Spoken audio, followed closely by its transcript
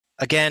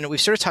again,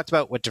 we've sort of talked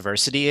about what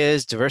diversity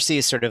is. Diversity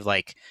is sort of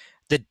like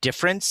the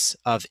difference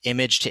of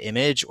image to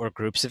image or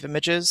groups of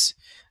images.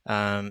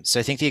 So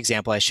I think the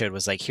example I showed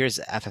was like, here's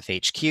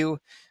FFHQ.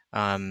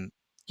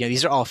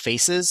 These are all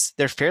faces.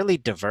 They're fairly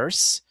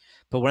diverse,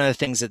 but one of the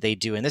things that they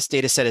do in this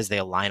data set is they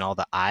align all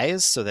the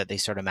eyes so that they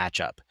sort of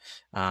match up.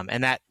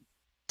 And that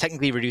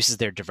technically reduces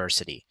their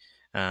diversity.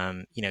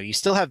 You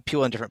still have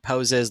people in different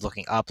poses,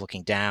 looking up,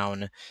 looking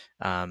down,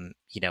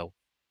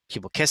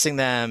 people kissing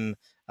them,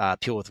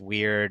 people with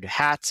weird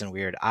hats and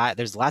weird eyes.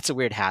 There's lots of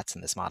weird hats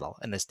in this model,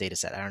 in this data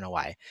set. I don't know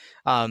why.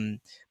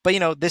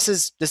 But this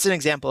is an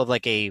example of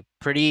like a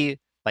pretty,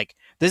 like,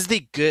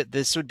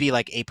 this would be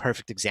like a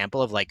perfect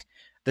example of like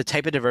the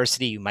type of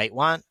diversity you might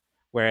want,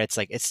 where it's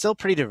like, it's still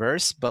pretty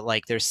diverse, but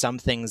like there's some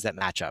things that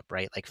match up,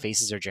 right? Like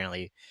faces are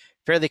generally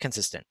fairly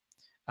consistent.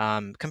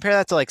 Compare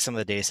that to like some of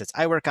the data sets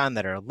I work on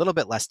that are a little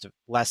bit a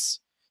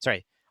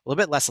little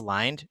bit less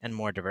aligned and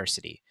more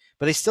diversity,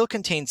 but they still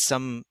contain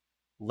some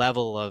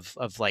level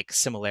of like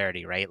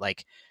similarity, right?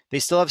 Like they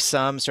still have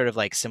some sort of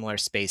like similar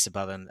space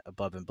above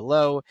and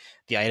below.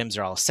 The items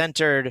are all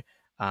centered.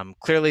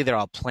 Clearly they're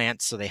all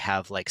plants, so they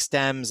have like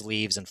stems,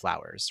 leaves, and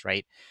flowers,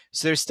 right?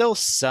 So there's still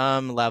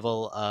some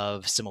level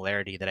of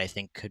similarity that I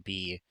think could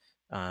be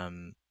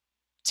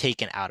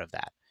taken out of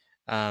that.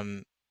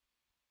 Um,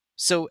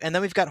 and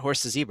then we've got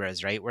horse to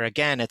zebras, right? Where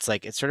again, it's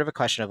like, it's sort of a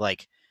question of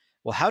like,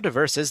 well, how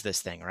diverse is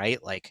this thing,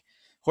 right? Like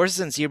horses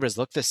and zebras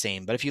look the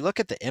same, but if you look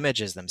at the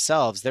images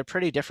themselves, they're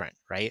pretty different,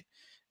 right?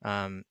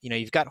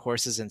 You've got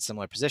horses in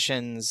similar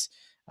positions.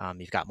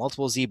 You've got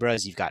multiple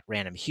zebras. You've got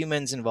random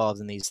humans involved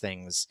in these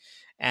things.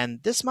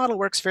 And this model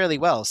works fairly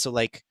well. So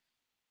like,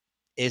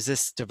 is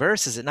this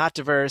diverse? Is it not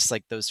diverse?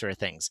 Like those sort of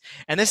things.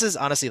 And this is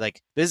honestly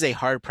like, this is a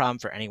hard problem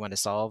for anyone to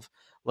solve.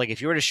 Like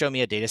if you were to show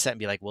me a data set and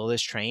be like, will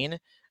this train?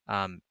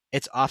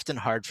 It's often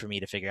hard for me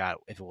to figure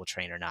out if it will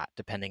train or not,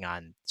 depending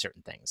on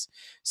certain things.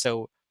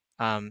 So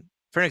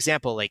for an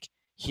example, like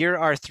here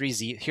are three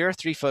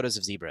photos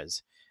of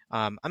zebras.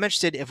 I'm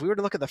interested if we were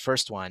to look at the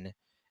first one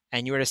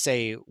and you were to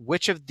say,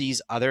 which of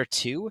these other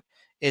two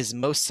is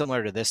most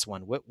similar to this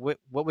one? What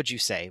would you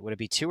say? Would it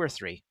be two or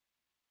three?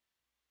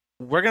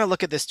 We're going to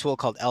look at this tool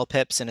called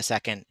LPIPS in a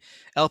second.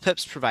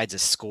 LPIPS provides a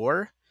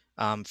score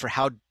for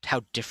how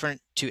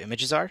different two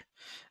images are.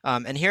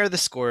 And here are the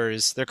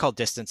scores. They're called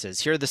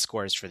distances. Here are the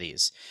scores for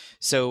these.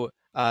 So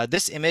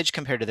this image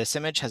compared to this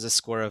image has a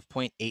score of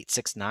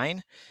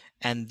 0.869,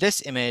 and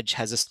this image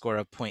has a score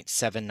of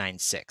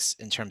 0.796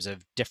 in terms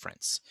of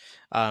difference.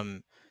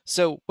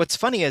 So what's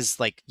funny is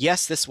like,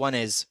 yes, this one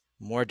is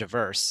more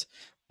diverse,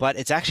 but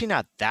it's actually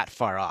not that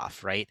far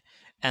off, right?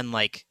 And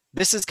like,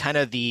 this is kind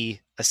of the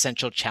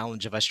essential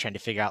challenge of us trying to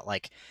figure out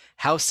like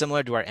how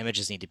similar do our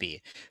images need to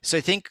be. So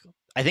I think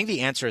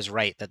the answer is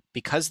right, that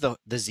because the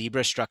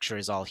zebra structure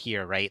is all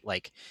here, right?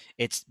 Like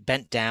it's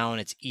bent down,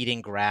 it's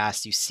eating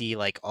grass, you see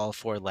like all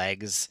four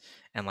legs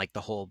and like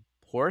the whole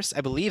horse.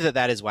 I believe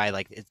that is why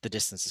like the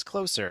distance is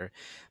closer,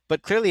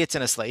 but clearly it's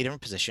in a slightly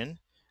different position.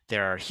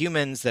 There are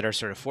humans that are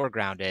sort of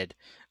foregrounded.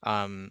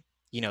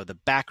 The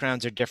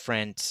backgrounds are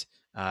different.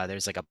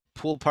 There's like a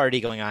pool party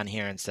going on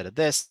here instead of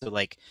this. So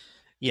like,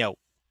 you know,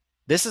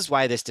 this is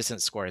why this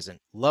distance score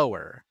isn't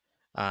lower.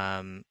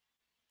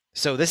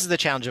 So this is the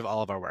challenge of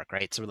all of our work,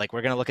 right? So like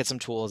we're going to look at some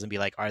tools and be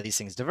like, are these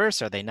things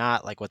diverse? Are they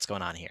not? Like what's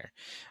going on here?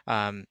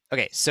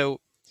 Okay,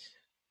 so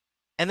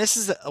and this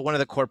is one of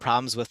the core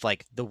problems with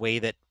like the way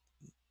that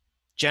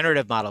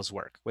generative models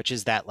work, which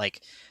is that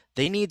like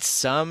they need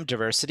some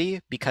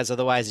diversity because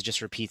otherwise it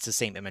just repeats the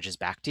same images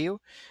back to you.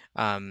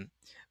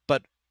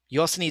 But you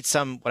also need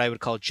some what I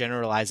would call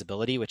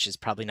generalizability, which is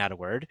probably not a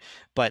word,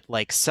 but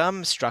like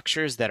some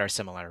structures that are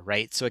similar,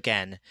 right? So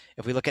again,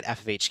 if we look at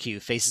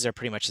FFHQ, faces are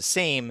pretty much the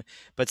same,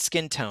 but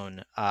skin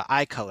tone,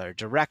 eye color,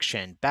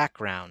 direction,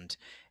 background,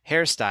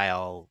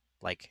 hairstyle,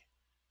 like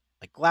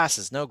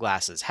glasses, no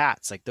glasses,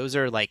 hats, like those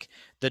are like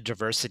the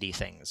diversity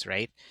things,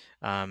 right?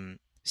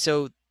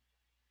 So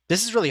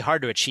this is really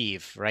hard to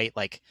achieve, right?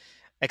 Like,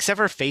 except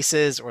for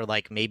faces or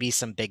like maybe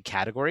some big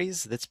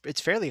categories,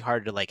 it's fairly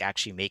hard to like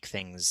actually make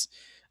things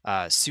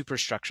super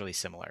structurally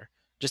similar.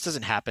 Just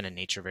doesn't happen in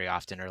nature very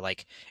often, or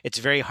like it's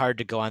very hard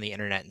to go on the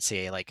internet and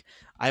say like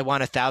I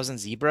want 1,000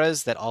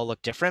 zebras that all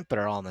look different but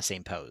are all in the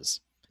same pose.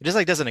 It just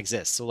like doesn't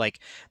exist. So like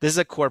this is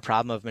a core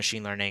problem of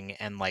machine learning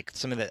and like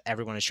something that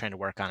everyone is trying to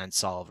work on and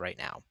solve right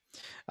now.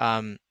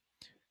 Um,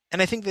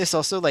 and I think this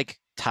also like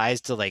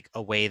ties to like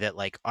a way that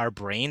like our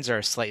brains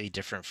are slightly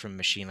different from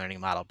machine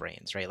learning model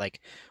brains, right? Like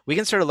we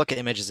can sort of look at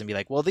images and be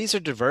like, well, these are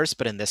diverse,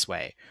 but in this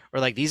way, or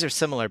like these are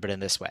similar, but in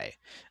this way.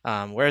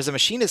 Whereas a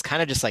machine is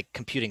kind of just like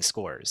computing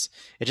scores.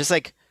 It's just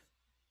like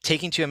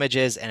taking two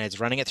images and it's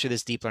running it through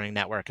this deep learning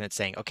network and it's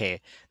saying, okay,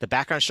 the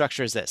background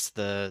structure is this,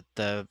 the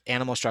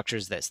animal structure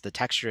is this, the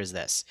texture is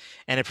this,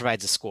 and it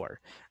provides a score.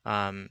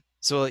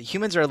 So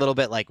humans are a little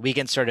bit like we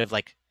can sort of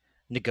like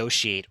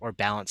negotiate or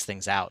balance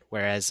things out,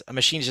 whereas a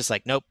machine is just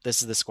like, nope,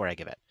 this is the score I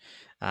give it.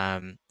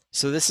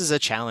 So this is a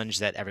challenge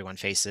that everyone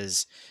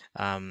faces.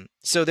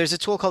 So there's a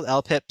tool called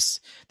LPIPS.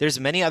 There's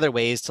many other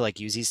ways to like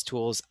use these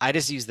tools. I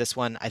just use this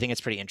one. I think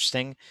it's pretty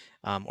interesting,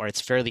 or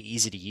it's fairly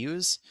easy to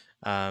use.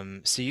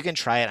 So you can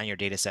try it on your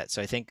data set.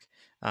 So I think,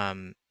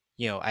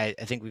 I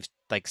think we've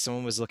like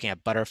someone was looking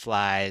at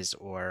butterflies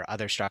or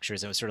other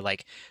structures and it was sort of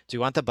like, do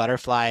you want the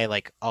butterfly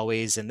like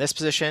always in this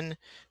position?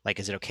 Like,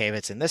 is it okay if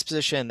it's in this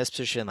position,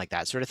 like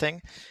that sort of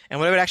thing?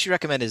 And what I would actually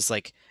recommend is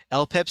like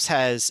LPIPS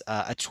has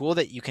a tool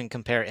that you can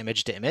compare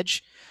image to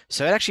image.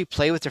 So I'd actually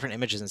play with different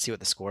images and see what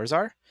the scores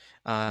are.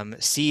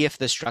 See if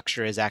the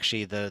structure is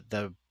actually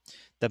the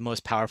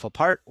most powerful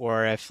part,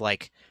 or if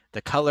like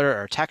the color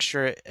or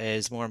texture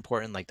is more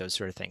important, like those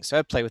sort of things. So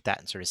I'd play with that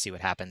and sort of see what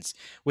happens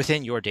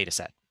within your data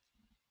set.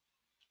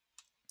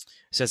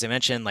 So as I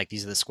mentioned, like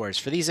these are the scores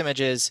for these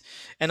images.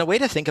 And a way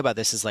to think about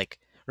this is like,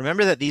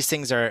 remember that these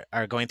things are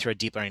going through a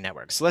deep learning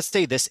network. So let's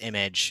say this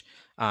image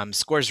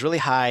scores really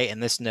high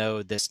in this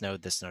node, this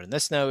node, this node, and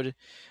this node.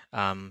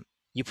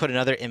 You put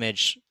another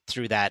image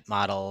through that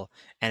model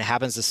and it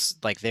happens this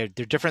like their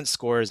different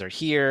scores are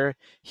here,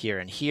 here,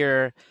 and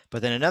here.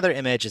 But then another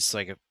image is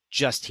like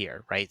just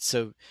here, right?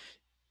 So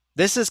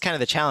this is kind of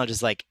the challenge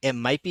is like it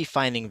might be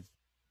finding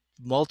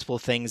multiple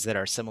things that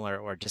are similar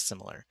or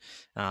dissimilar.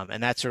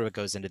 And that's sort of what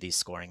goes into these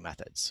scoring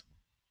methods.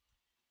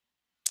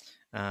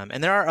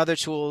 And there are other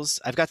tools.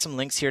 I've got some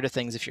links here to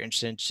things if you're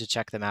interested to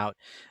check them out.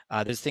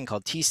 There's a thing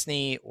called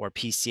tsne or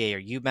PCA or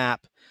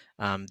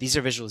UMAP. These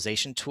are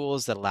visualization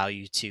tools that allow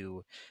you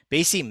to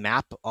basically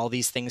map all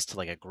these things to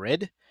like a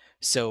grid.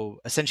 So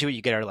essentially what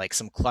you get are like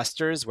some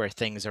clusters where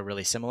things are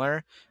really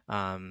similar.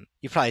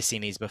 You've probably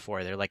seen these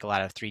before. They're like a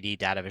lot of 3D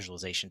data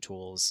visualization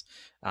tools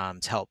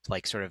to help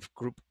like sort of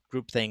group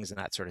things and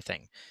that sort of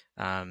thing.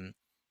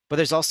 But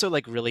there's also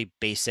like really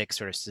basic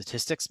sort of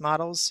statistics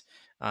models.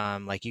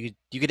 Like you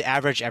could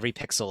average every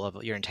pixel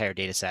of your entire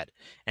data set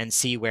and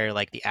see where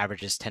like the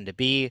averages tend to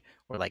be,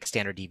 or like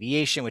standard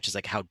deviation, which is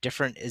like how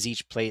different is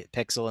each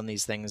pixel in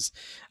these things.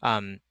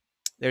 Um,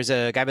 there's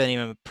a guy by the name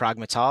of Parag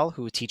Mittal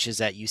who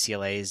teaches at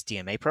UCLA's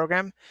DMA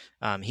program.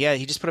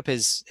 He just put up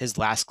his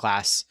last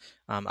class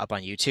up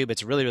on YouTube.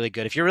 It's really, really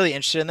good. If you're really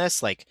interested in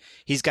this, like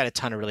he's got a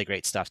ton of really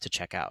great stuff to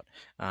check out.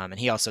 And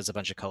he also has a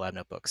bunch of Colab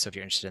notebooks. So if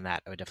you're interested in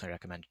that, I would definitely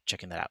recommend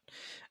checking that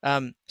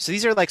out. So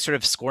these are like sort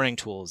of scoring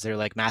tools. They're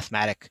like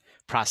mathematic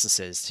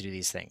processes to do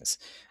these things.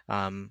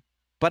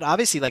 But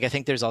obviously, like I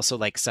think there's also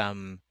like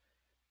some,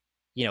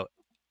 you know,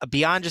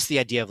 beyond just the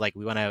idea of like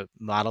we want to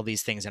model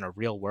these things in a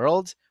real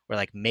world or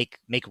like make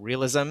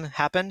realism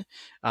happen.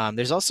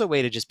 There's also a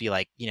way to just be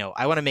like,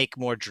 I want to make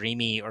more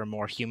dreamy or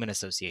more human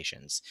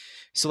associations.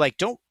 So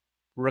like you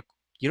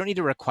don't need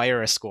to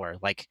require a score.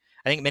 Like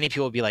I think many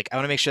people will be like, I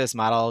want to make sure this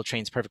model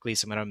trains perfectly,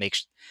 so I'm going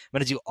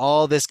to do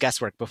all this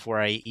guesswork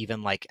before I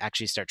even like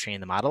actually start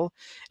training the model.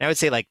 And I would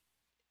say like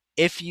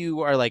if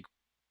you are like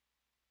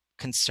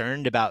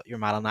concerned about your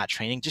model not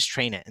training, just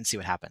train it and see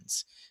what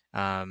happens.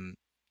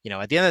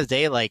 At the end of the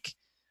day, like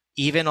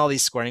even all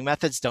these scoring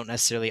methods don't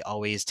necessarily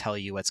always tell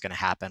you what's going to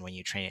happen when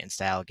you train it in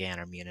StyleGAN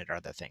or Munit or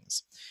other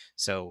things.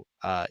 So,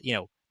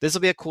 this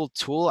will be a cool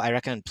tool. I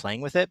recommend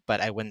playing with it,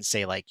 but I wouldn't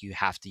say like you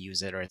have to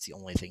use it or it's the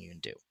only thing you can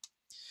do.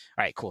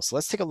 All right, cool. So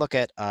let's take a look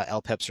at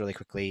LPIPS really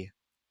quickly.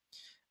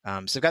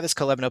 So I've got this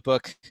Colab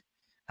notebook.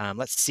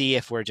 Let's see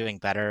if we're doing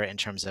better in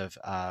terms of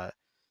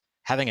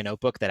having a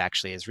notebook that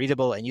actually is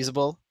readable and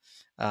usable.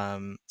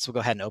 So we'll go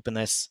ahead and open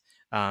this.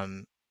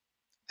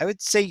 I would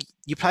say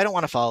you probably don't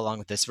want to follow along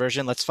with this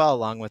version. Let's follow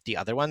along with the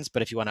other ones,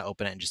 but if you want to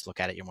open it and just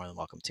look at it, you're more than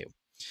welcome to. All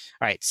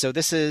right, so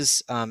this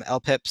is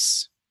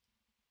LPIPS.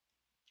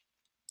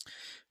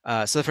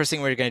 So the first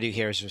thing we're going to do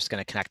here is we're just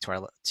going to connect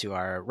to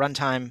our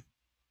runtime.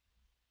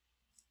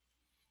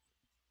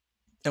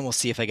 And we'll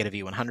see if I get a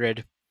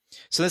V100.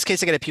 So in this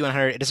case, I get a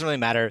P100. It doesn't really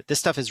matter. This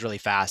stuff is really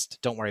fast.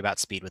 Don't worry about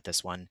speed with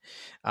this one.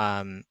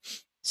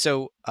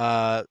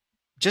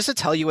 Just to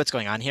tell you what's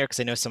going on here, because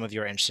I know some of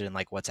you are interested in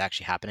like what's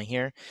actually happening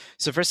here.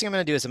 So first thing I'm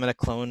going to do is I'm going to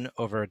clone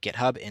over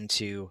GitHub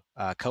into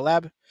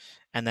Colab,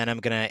 and then I'm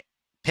going to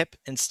pip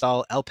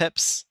install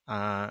LPIPS.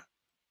 I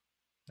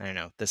don't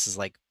know. This is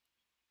like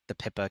the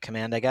pipa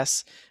command, I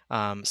guess.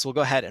 So we'll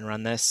go ahead and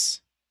run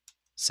this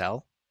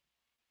cell.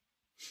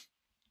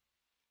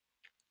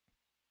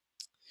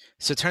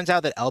 So it turns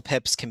out that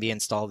LPIPS can be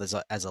installed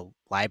as a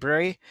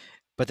library,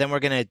 but then we're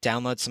going to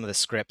download some of the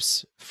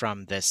scripts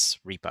from this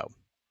repo.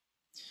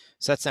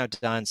 So that's now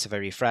done. So if I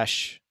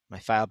refresh my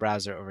file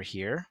browser over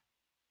here,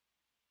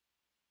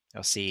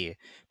 I'll see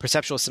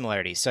perceptual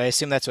similarity. So I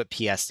assume that's what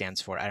PS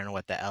stands for. I don't know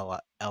what the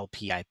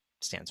LPI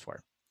stands for.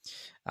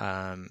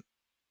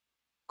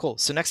 Cool.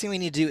 So next thing we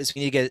need to do is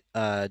we need to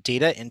get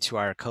data into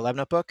our Colab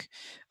notebook.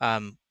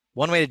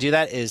 One way to do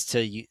that is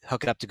to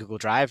hook it up to Google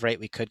Drive, right?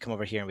 We could come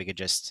over here and we could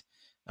just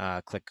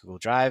click Google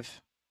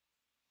Drive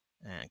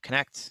and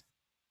connect.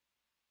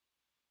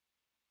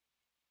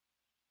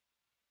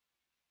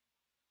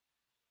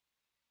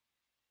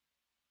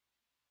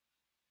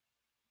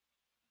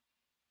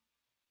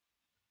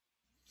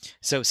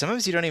 So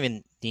sometimes you don't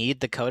even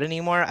need the code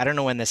anymore. I don't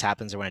know when this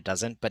happens or when it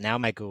doesn't, but now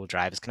my Google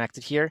Drive is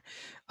connected here.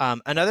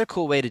 Another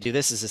cool way to do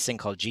this is this thing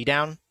called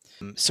gdown.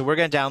 So we're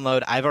going to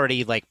download, I've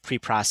already like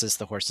pre-processed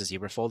the horse to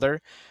zebra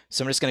folder.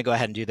 So I'm just going to go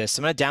ahead and do this.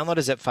 So I'm going to download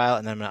a zip file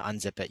and then I'm going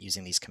to unzip it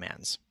using these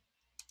commands.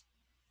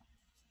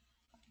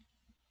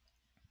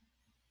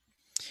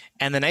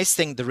 And the nice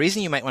thing, the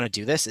reason you might want to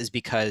do this is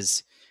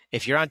because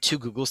if you're on two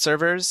Google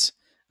servers,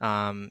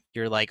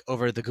 you're like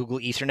over the Google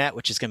Ethernet,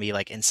 which is going to be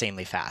like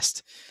insanely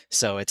fast.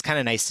 So it's kind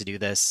of nice to do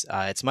this.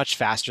 It's much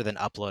faster than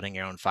uploading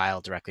your own file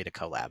directly to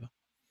Colab.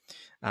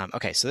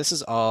 Okay, so this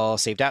is all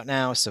saved out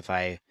now. So if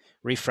I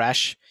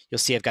refresh, you'll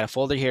see I've got a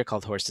folder here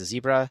called horse to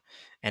zebra.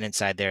 And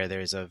inside there,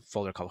 there's a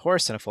folder called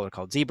horse and a folder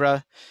called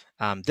zebra.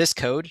 This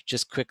code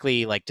just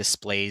quickly like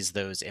displays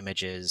those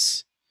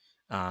images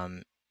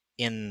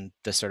in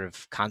the sort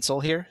of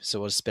console here. So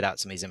we'll spit out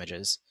some of these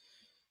images.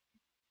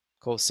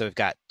 Cool. So we've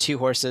got two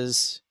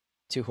horses,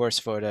 two horse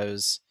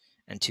photos,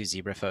 and two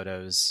zebra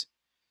photos.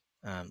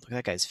 Look at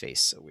that guy's face.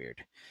 So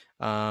weird.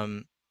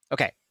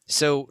 Okay.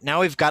 So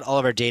now we've got all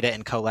of our data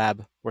in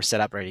Colab. We're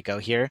set up, ready to go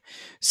here.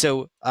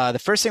 So the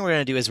first thing we're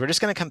going to do is we're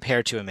just going to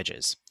compare two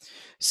images.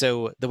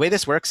 So the way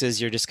this works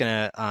is you're just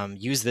going to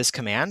use this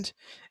command.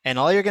 And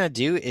all you're going to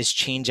do is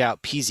change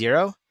out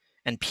P0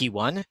 and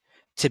P1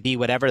 to be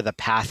whatever the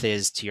path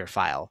is to your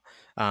file.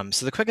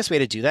 So the quickest way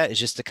to do that is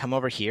just to come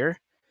over here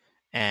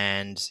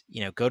and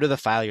go to the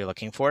file you're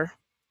looking for.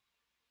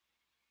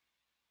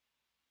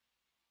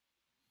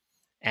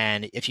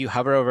 And if you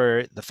hover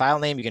over the file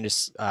name, you can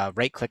just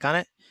right click on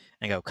it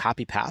and go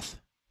copy path.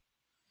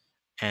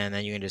 And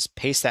then you can just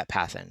paste that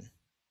path in.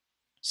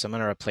 So I'm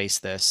going to replace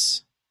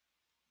this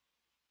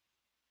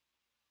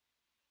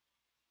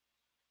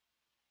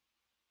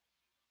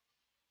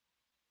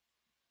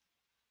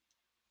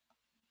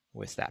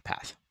with that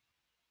path.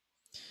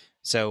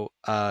 So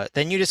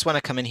then you just want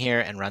to come in here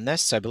and run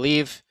this. So I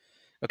believe,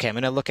 okay, I'm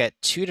going to look at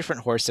two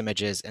different horse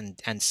images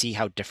and see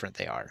how different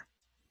they are.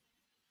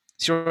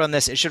 So you'll run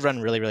this, it should run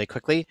really, really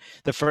quickly.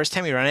 The first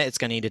time you run it, it's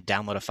going to need to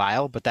download a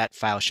file, but that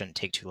file shouldn't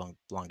take too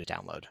long to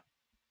download.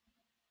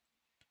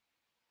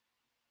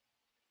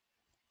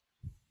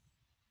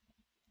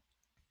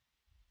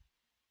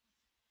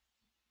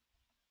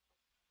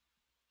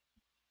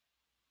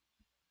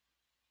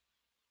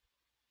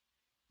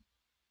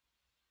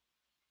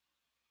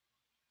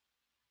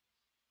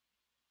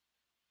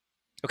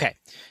 Okay,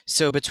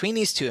 so between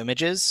these two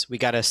images, we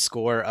got a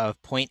score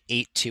of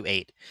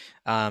 0.828.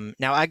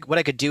 Now, what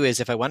I could do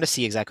is if I want to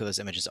see exactly what those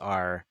images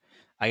are,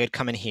 I could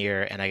come in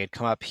here and I could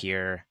come up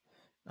here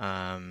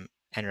and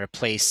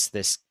replace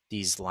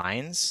these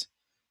lines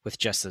with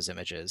just those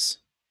images.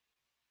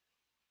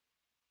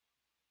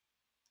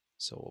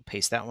 So we'll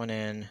paste that one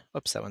in.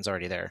 Oops, that one's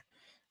already there.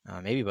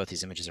 Maybe both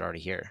these images are already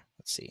here.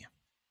 Let's see.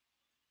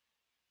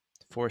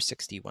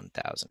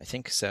 461,000, I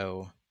think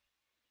so.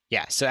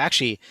 Yeah, so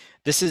actually,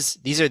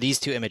 these are these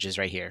two images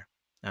right here.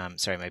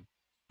 Sorry, my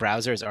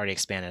browser is already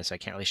expanded, so I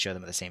can't really show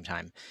them at the same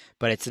time.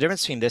 But it's the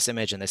difference between this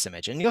image and this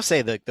image. And you'll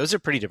say that those are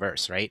pretty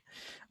diverse, right?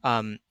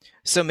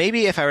 So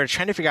maybe if I were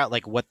trying to figure out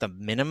like what the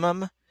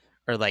minimum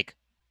or like,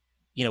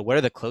 what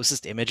are the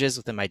closest images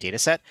within my data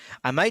set,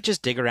 I might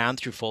just dig around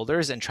through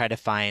folders and try to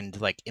find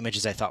like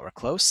images I thought were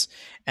close.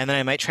 And then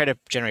I might try to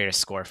generate a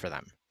score for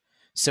them.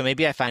 So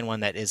maybe I find one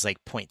that is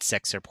like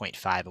 0.6 or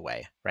 0.5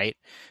 away, right?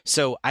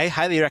 So I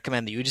highly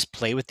recommend that you just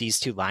play with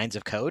these two lines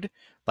of code,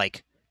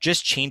 like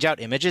just change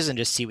out images and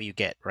just see what you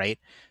get, right?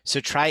 So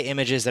try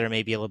images that are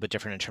maybe a little bit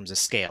different in terms of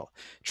scale.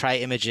 Try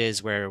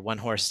images where one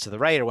horse is to the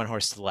right or one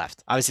horse to the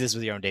left. Obviously, this is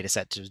with your own data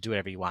set to do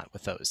whatever you want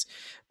with those.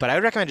 But I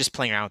would recommend just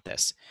playing around with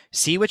this.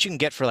 See what you can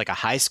get for like a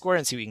high score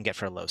and see what you can get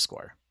for a low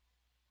score.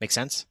 Make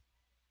sense?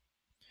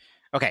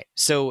 Okay,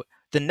 so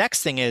the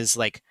next thing is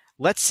like,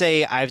 let's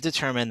say I've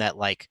determined that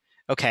like,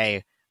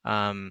 okay,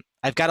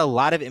 I've got a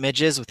lot of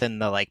images within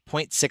the like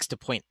 0.6 to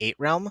 0.8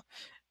 realm,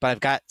 but I've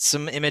got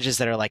some images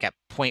that are like at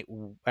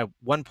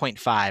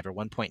 1.5 or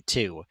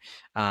 1.2,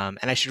 and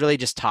I should really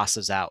just toss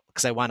those out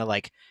because I want to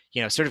like,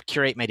 sort of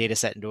curate my data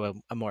set into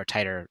a more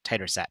tighter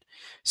set.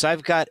 So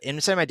I've got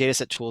inside my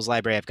dataset-tools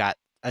library, I've got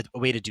a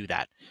way to do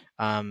that.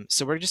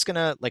 So we're just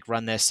gonna like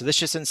run this. So this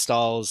just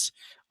installs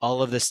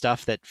all of the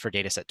stuff that for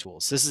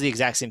dataset-tools. So this is the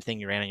exact same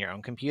thing you ran on your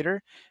own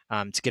computer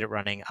to get it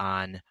running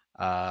on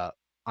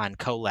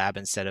Colab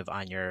instead of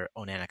on your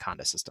own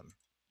Anaconda system.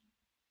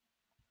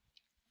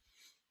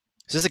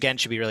 So this again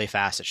should be really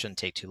fast. It shouldn't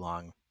take too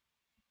long.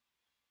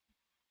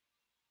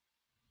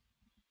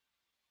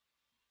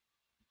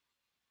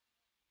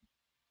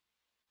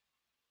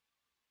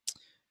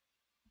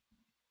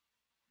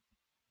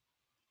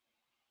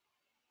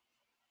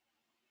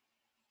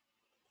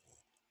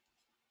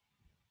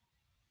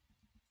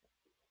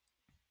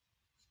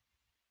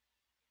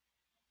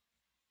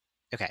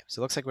 Okay, so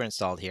it looks like we're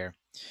installed here.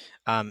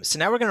 So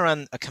now we're going to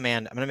run a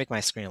command. I'm going to make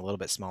my screen a little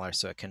bit smaller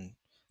so it can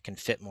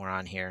fit more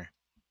on here.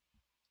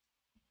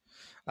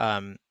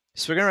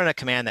 So we're going to run a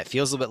command that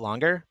feels a little bit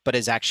longer, but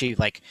is actually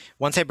like,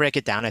 once I break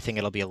it down, I think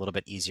it'll be a little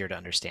bit easier to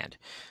understand.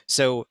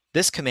 So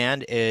this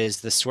command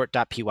is the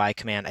sort.py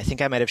command. I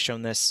think I might have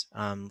shown this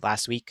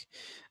last week,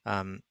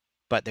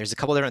 but there's a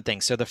couple different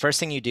things. So the first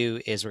thing you do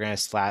is we're going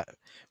to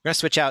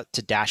switch out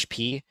to dash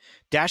p.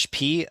 Dash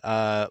p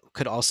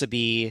could also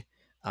be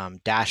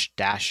dash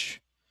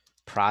dash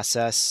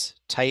process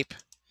type.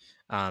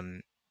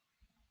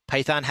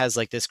 Python has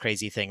like this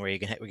crazy thing where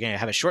we're going to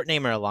have a short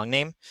name or a long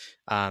name.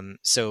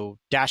 So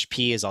dash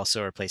p is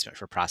also a replacement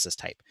for process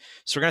type.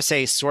 So we're going to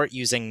say sort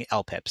using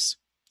LPIPS.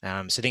 So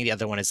I think the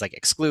other one is like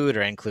exclude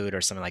or include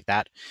or something like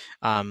that.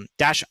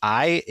 Dash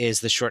I is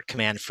the short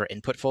command for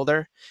input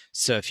folder.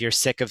 So if you're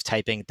sick of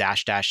typing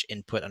dash dash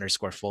input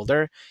underscore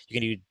folder, you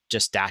can do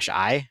just dash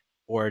I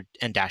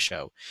and dash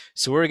O.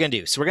 So what we're going to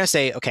do, so we're going to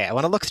say, okay, I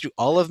want to look through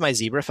all of my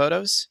zebra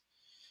photos.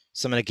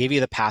 So I'm going to give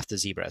you the path to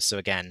zebra. So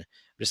again,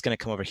 I'm just going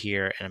to come over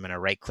here and I'm going to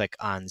right click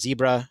on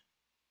zebra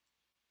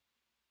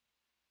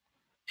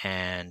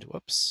and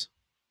whoops,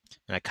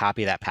 I'm going to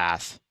copy that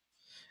path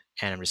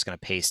and I'm just going to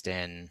paste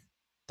in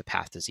the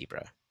path to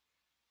zebra.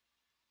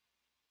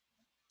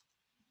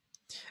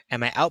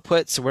 And my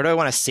output, so where do I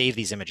want to save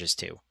these images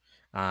to?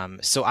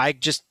 So I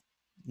just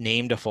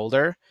named a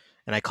folder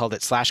and I called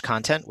it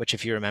 /content, which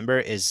if you remember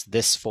is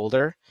this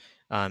folder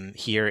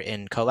here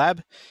in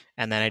Colab.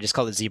 And then I just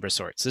called it zebra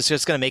sort. So this is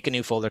just going to make a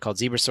new folder called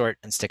zebra sort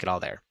and stick it all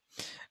there.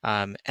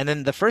 And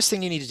then the first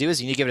thing you need to do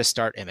is you need to give it a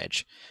start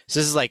image. So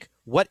this is like,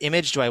 what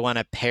image do I want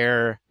to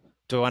pair?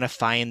 Do I want to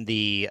find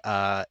the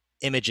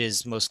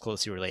images most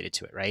closely related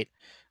to it, right?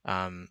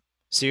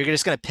 So you're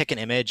just going to pick an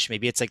image.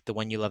 Maybe it's like the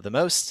one you love the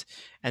most,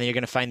 and then you're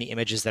going to find the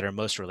images that are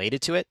most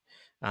related to it.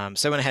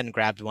 So I went ahead and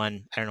grabbed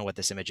one. I don't know what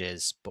this image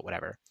is, but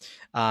whatever.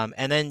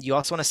 And then you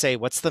also want to say,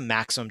 what's the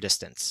maximum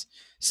distance?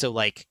 So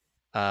like,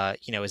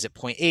 is it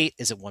 0.8?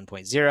 Is it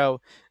 1.0?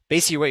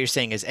 Basically what you're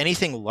saying is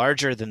anything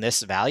larger than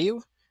this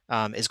value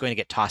is going to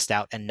get tossed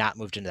out and not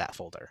moved into that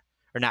folder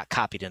or not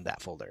copied into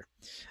that folder.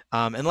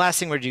 And the last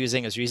thing we're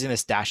using is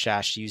this dash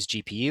dash use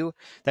GPU.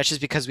 That's just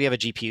because we have a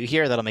GPU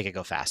here that'll make it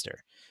go faster.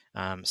 So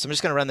I'm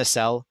just going to run the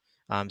cell.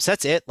 So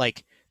that's it.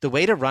 Like the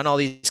way to run all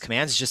these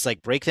commands is just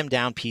like break them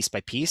down piece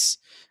by piece.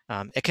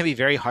 It can be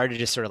very hard to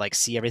just sort of like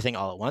see everything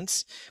all at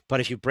once.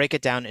 But if you break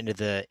it down into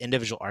the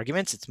individual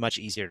arguments, it's much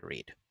easier to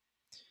read.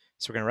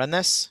 So we're going to run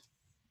this.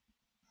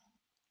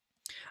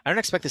 I don't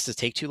expect this to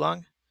take too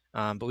long,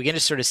 but we can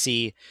just sort of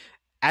see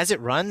as it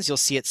runs, you'll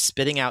see it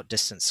spitting out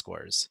distance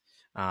scores.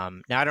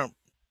 Now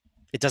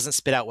it doesn't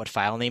spit out what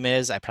file name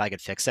is. I probably could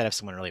fix that if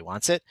someone really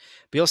wants it.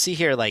 But you'll see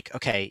here, like,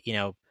 okay,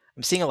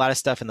 I'm seeing a lot of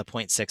stuff in the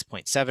 0.6,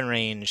 0.7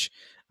 range.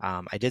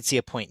 I did see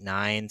a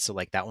 0.9, so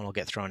like that one will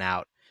get thrown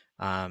out.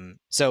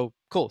 So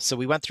cool. So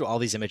we went through all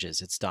these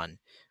images. It's done.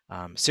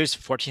 So there's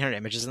 1,400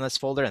 images in this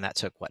folder, and that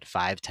took what,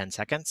 5-10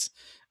 seconds.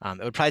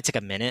 It would probably take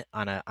a minute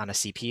on a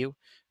CPU,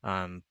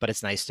 but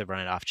it's nice to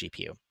run it off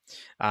GPU.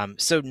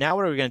 So now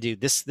what are we going to do?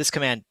 This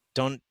command,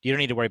 you don't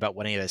need to worry about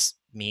what any of this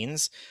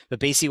means, but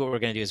basically what we're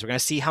going to do is we're going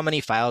to see how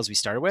many files we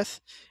started with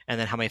and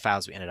then how many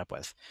files we ended up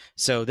with.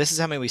 So this is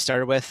how many we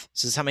started with.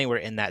 So this is how many were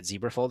in that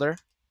zebra folder.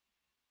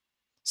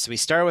 So we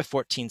started with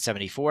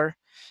 1474,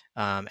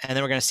 and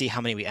then we're going to see how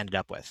many we ended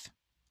up with.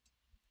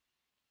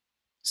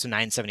 So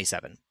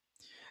 977.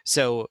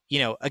 So,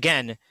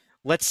 again,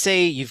 let's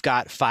say you've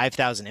got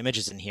 5,000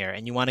 images in here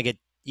and you want to get,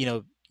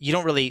 you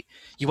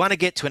want to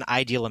get to an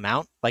ideal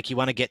amount, like you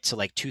want to get to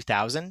like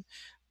 2,000,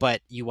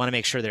 but you want to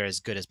make sure they're as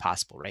good as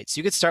possible, right? So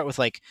you could start with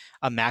like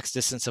a max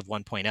distance of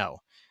 1.0,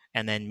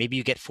 and then maybe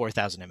you get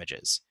 4,000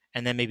 images.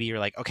 And then maybe you're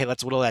like, okay,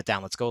 let's whittle that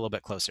down. Let's go a little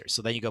bit closer.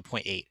 So then you go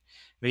 0.8.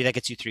 Maybe that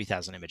gets you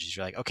 3,000 images.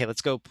 You're like, okay,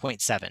 let's go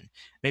 0.7.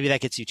 Maybe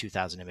that gets you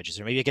 2,000 images,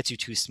 or maybe it gets you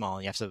too small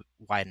and you have to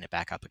widen it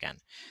back up again.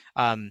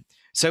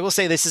 So I will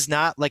say this is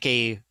not like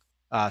a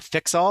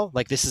fix-all.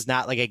 Like this is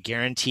not like a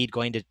guaranteed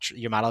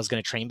your model is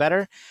going to train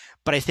better.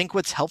 But I think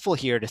what's helpful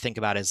here to think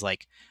about is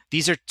like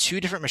these are two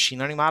different machine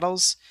learning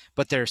models,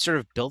 but they're sort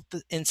of built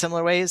in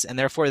similar ways, and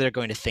therefore they're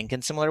going to think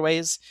in similar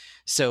ways.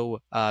 So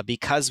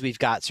because we've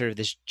got sort of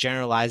this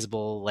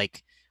generalizable,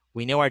 like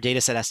we know our data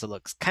set has to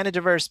look kind of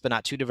diverse, but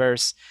not too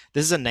diverse.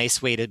 This is a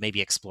nice way to maybe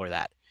explore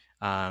that.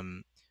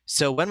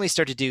 So when we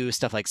start to do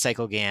stuff like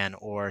CycleGAN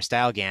or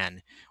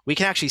StyleGAN, we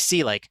can actually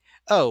see like,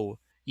 oh,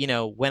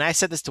 when I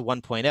set this to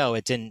 1.0,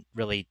 it didn't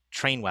really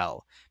train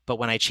well. But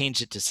when I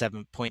changed it to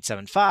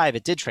 7.75,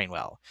 it did train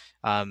well.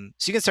 So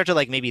you can start to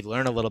like maybe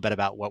learn a little bit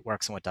about what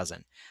works and what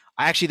doesn't.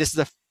 I've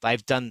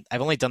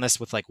only done this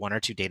with like 1 or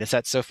 2 data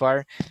sets so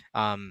far.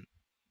 And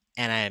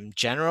I'm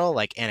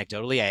like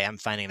anecdotally, I am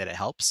finding that it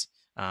helps.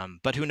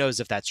 But who knows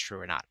if that's true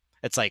or not.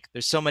 It's like,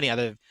 there's so many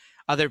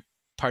other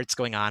parts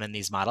going on in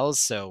these models.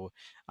 So,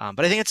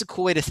 but I think it's a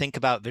cool way to think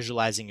about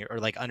visualizing or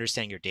like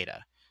understanding your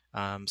data.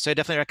 So I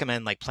definitely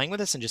recommend like playing with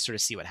this and just sort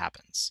of see what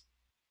happens.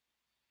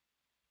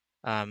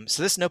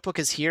 So this notebook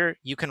is here.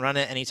 You can run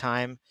it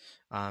anytime,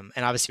 and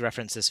obviously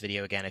reference this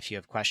video again if you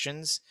have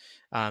questions.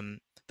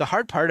 The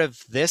hard part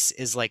of this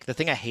is like the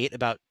thing I hate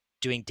about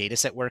doing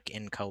dataset work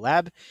in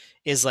Colab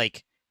is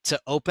like to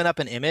open up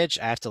an image,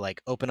 I have to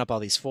like open up all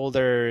these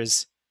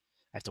folders.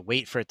 I have to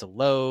wait for it to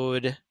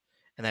load.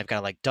 And I've got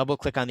to like double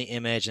click on the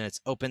image and it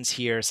opens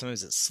here.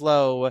 Sometimes it's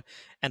slow.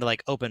 And to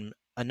like open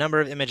a number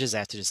of images, I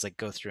have to just like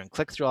go through and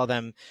click through all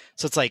them.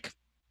 So it's like,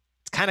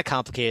 it's kind of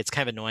complicated. It's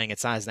kind of annoying.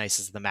 It's not as nice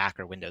as the Mac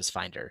or Windows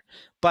Finder,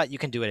 but you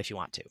can do it if you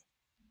want to.